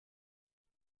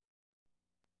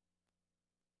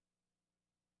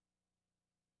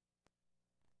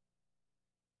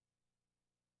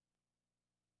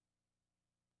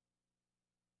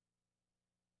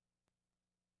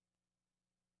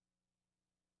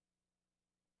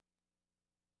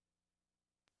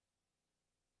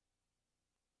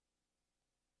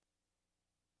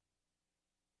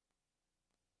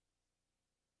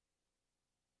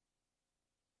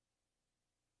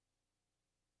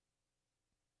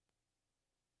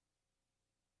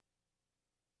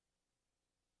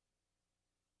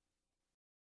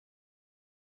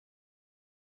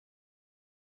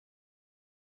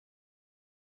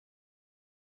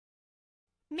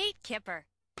Meet Kipper.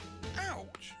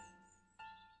 Ouch!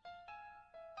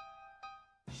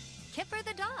 Kipper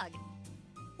the dog.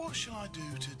 What shall I do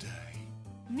today?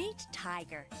 Meet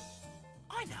Tiger.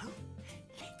 I know.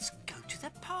 Let's go to the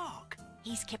park.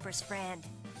 He's Kipper's friend.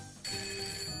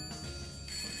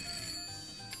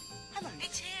 Hello.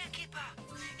 It's here, Kipper.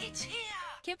 It's here.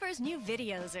 Kipper's new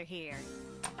videos are here.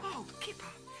 Oh, Kipper,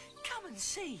 come and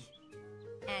see.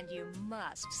 And you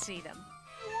must see them.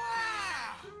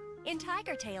 Wow! In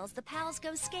Tiger Tales, the pals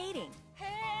go skating.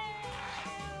 Help!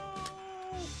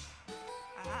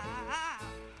 Ah!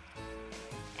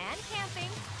 And camping.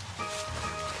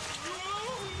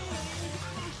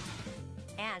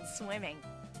 And swimming.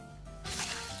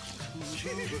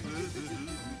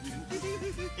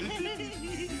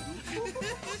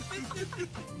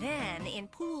 Then, in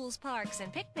pools, parks,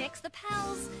 and picnics, the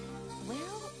pals, well...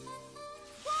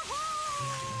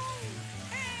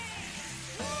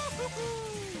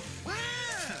 Wow!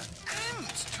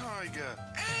 Ants, Tiger!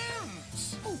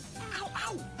 Ants! Oh, ow,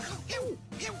 ow, ow, ew,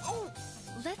 ew, oh!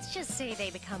 Let's just say they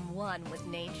become one with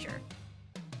nature.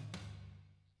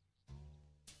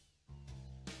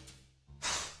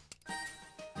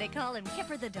 They call him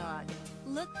Kipper the dog.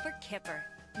 Look for Kipper,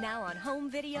 now on home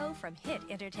video from Hit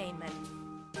Entertainment.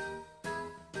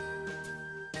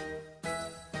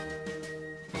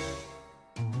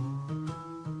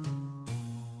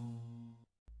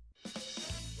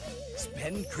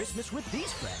 Spend Christmas with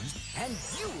these friends, and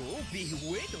you'll be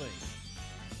wiggling.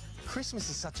 Christmas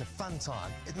is such a fun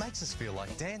time, it makes us feel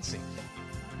like dancing.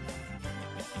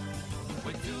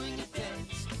 We're doing a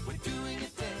dance, we're doing a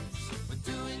dance,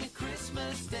 we're doing a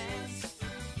Christmas dance.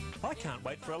 I can't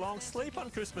wait for a long sleep on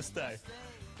Christmas Day.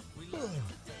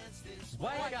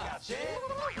 Wake up, Jen!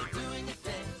 We're doing a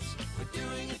dance, we're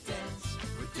doing a dance,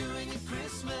 we're doing a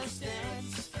Christmas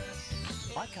dance.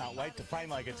 I can't wait to play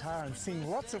my guitar and sing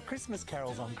lots of Christmas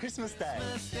carols on Christmas Day.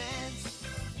 Christmas dance.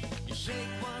 You shake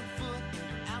one foot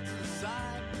out to the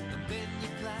side, and then you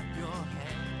clap your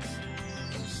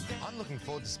hands. I'm looking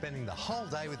forward to spending the whole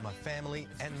day with my family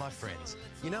and my friends.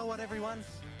 You know what, everyone?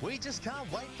 We just can't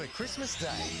wait for Christmas Day.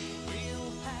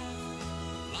 We'll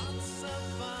have lots of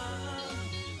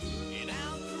fun in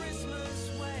our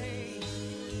Christmas way.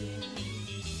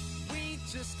 We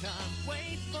just can't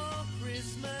wait for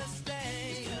Christmas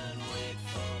Day. Can't wait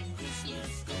for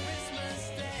Christmas Day. Christmas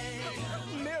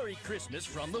Day. Merry Christmas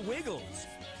from the Wiggles.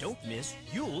 Don't miss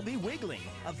You'll Be Wiggling,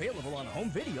 available on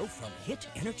home video from Hit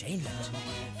Entertainment.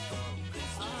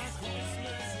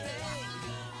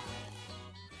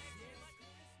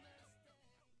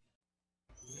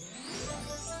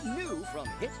 New from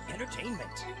Hit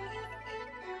Entertainment.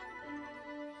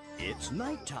 It's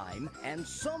nighttime and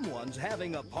someone's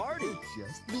having a party.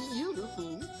 Just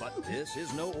beautiful. But this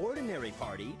is no ordinary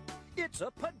party. It's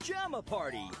a pajama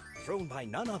party, thrown by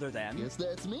none other than... Guess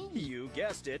that's me. You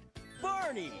guessed it,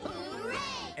 Barney. Hooray!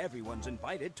 Everyone's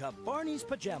invited to Barney's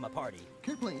Pajama Party,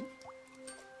 Kerplane.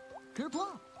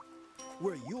 Kerplop.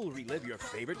 where you'll relive your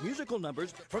favorite musical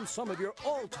numbers from some of your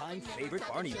all-time favorite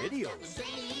Barney videos.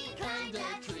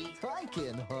 I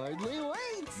can hardly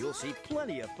wait. You'll see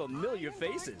plenty of familiar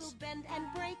faces. Bend and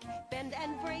break, bend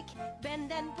and break,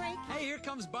 bend and break. Hey, here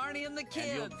comes Barney and the And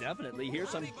kids. you'll definitely hear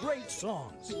some great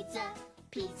songs. Pizza,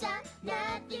 pizza,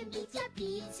 nothing beats a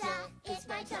pizza. It's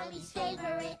my Tommy's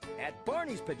favorite. At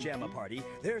Barney's Pajama Party,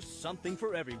 there's something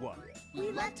for everyone. We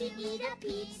love to eat a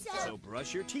pizza. So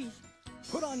brush your teeth,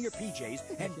 put on your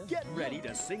PJs, and get ready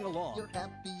to sing along. You're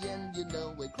happy and you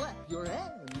know it. Clap your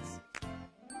hands.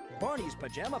 Barney's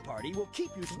Pajama Party will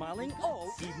keep you smiling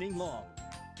all evening long.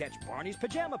 Catch Barney's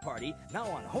Pajama Party now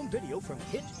on home video from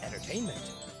Hit Entertainment.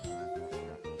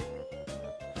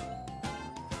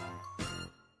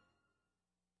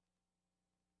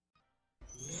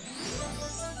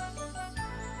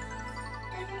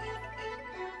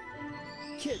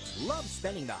 Kids love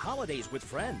spending the holidays with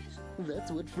friends.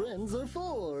 That's what friends are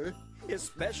for.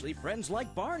 Especially friends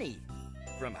like Barney.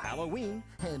 From Halloween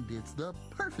And it's the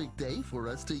perfect day for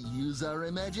us to use our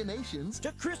imaginations.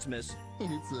 to Christmas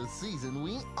It's a season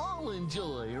we all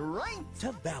enjoy, right?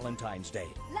 to Valentine's Day.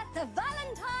 Let the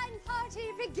Valentine party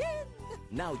begin!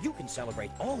 Now you can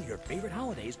celebrate all your favorite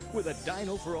holidays with a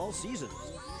Dino for all seasons.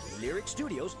 Lyric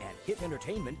Studios and Hit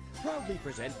Entertainment proudly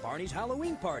present Barney's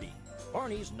Halloween Party,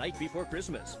 Barney's Night Before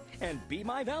Christmas, and Be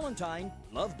My Valentine,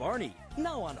 Love Barney,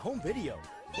 now on home video.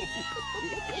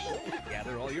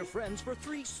 Gather all your friends for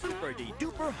 3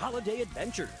 super-de-duper holiday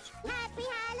adventures. Happy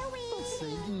Halloween.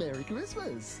 Say Merry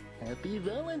Christmas. Happy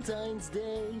Valentine's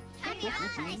Day. Happy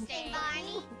Valentine's Day,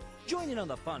 Barney. Join in on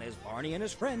the fun as Barney and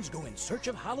his friends go in search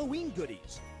of Halloween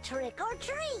goodies. Trick or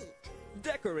treat.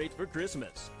 decorate for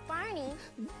Christmas. Barney,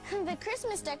 the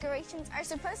Christmas decorations are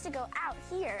supposed to go out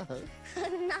here,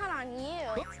 not on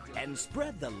you. And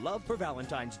spread the love for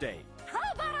Valentine's Day. How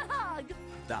about a hug?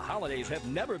 The holidays have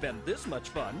never been this much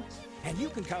fun, and you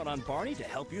can count on Barney to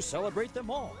help you celebrate them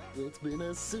all. It's been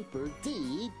a super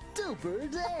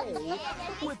duper day.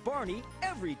 With Barney,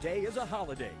 every day is a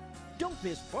holiday. Don't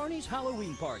miss Barney's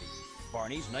Halloween party,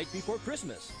 Barney's Night Before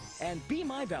Christmas, and Be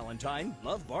My Valentine,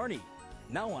 Love Barney.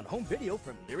 Now on home video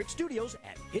from Lyric Studios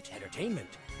and Hit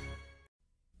Entertainment.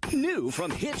 New from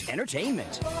Hit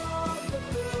Entertainment.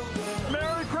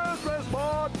 Merry Christmas,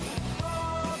 Bob!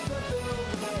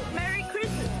 Merry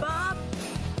Christmas, Bob.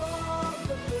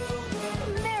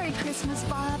 Merry Christmas,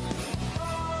 Bob.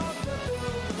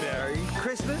 Merry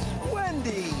Christmas,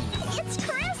 Wendy! It's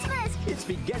Christmas! It's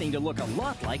beginning to look a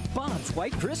lot like Bob's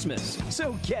White Christmas.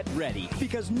 So get ready,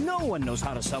 because no one knows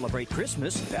how to celebrate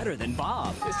Christmas better than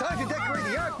Bob. It's time to decorate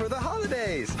the ark for the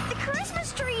holidays. The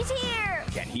Christmas tree's here!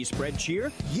 Can he spread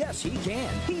cheer? Yes, he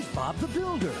can. He's Bob the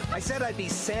Builder. I said I'd be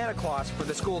Santa Claus for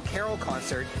the school carol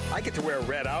concert. I get to wear a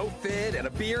red outfit and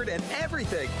a beard and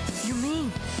everything. You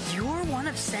mean you're one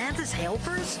of Santa's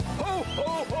helpers? Ho,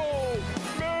 ho, ho!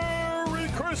 Merry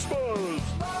Christmas!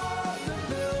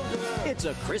 It's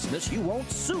a Christmas you won't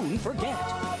soon forget.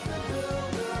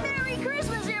 Merry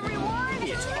Christmas, everyone!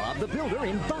 It's Bob the Builder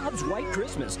in Bob's White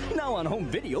Christmas. Now on home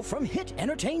video from Hit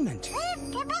Entertainment.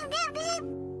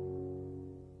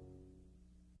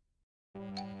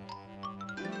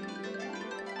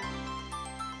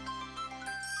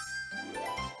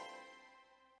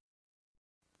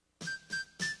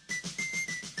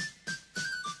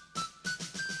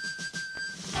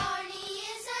 Barney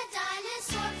is a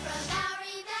dinosaur from our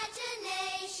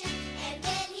imagination. And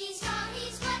when he's strong,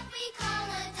 he's what we call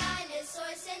a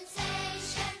dinosaur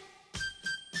sensation.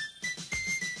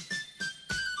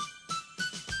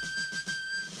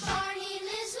 Barney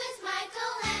lives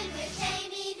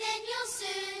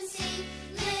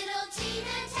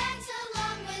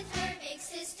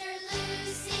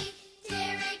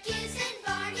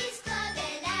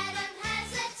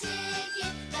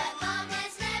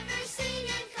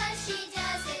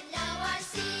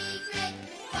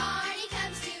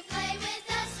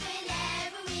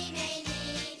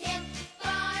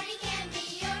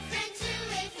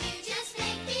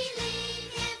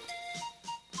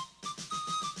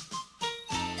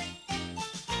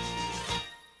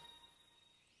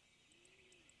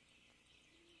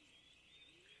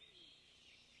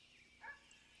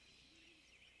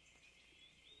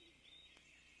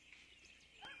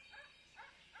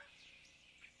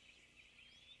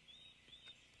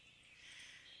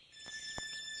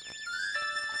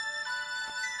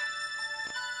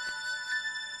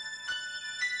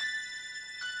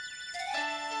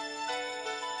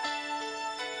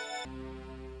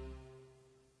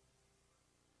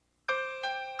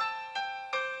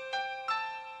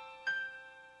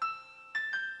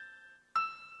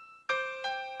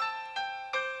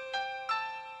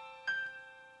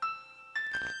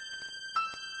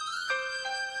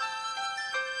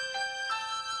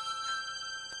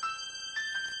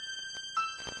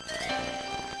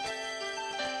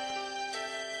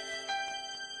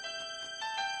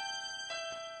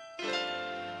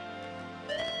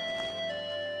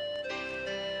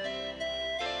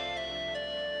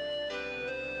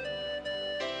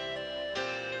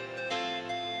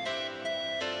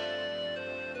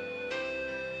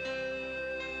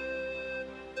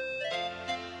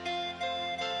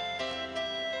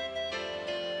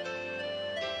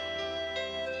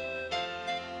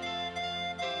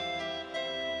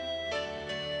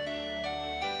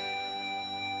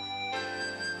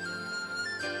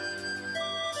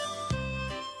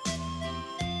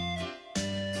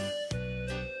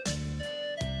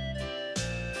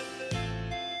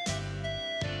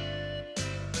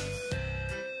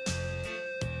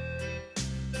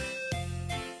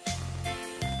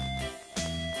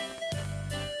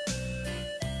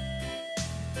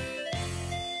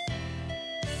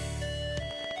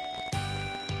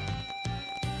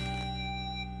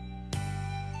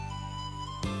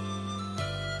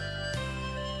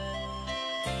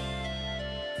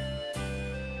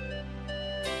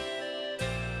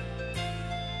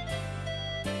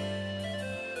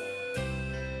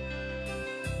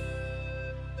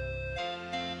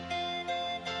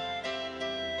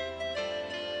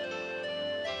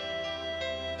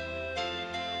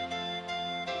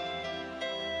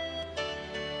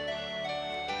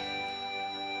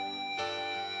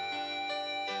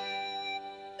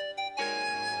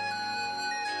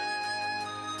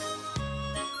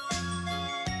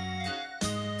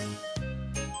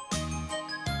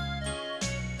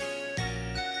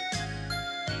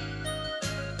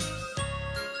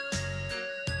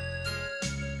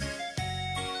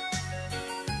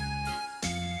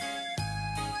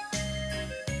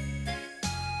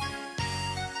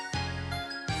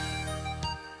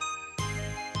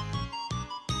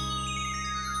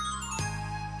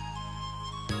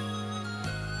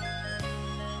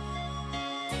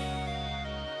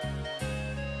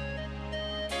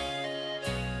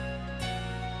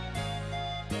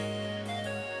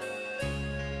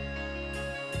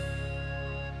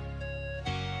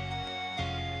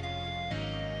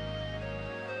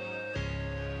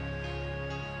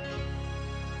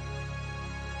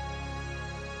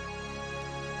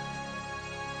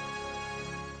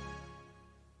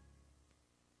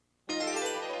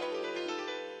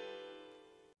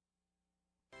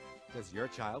Does your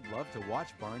child love to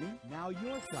watch Barney? Now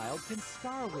your child can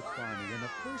star with Barney in the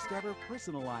first ever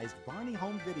personalized Barney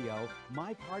home video,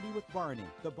 My Party with Barney.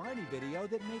 The Barney video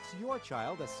that makes your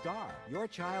child a star. Your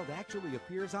child actually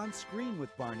appears on screen with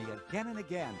Barney again and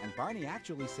again, and Barney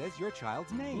actually says your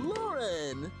child's name.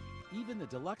 Lauren! Even the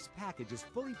deluxe package is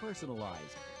fully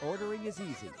personalized. Ordering is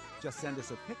easy. Just send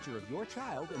us a picture of your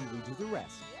child and we do the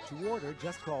rest. To order,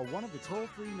 just call one of the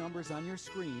toll-free numbers on your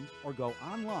screen or go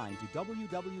online to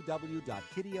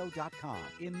www.kideo.com.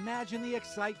 Imagine the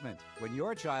excitement when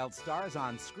your child stars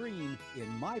on screen in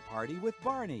My Party with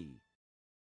Barney.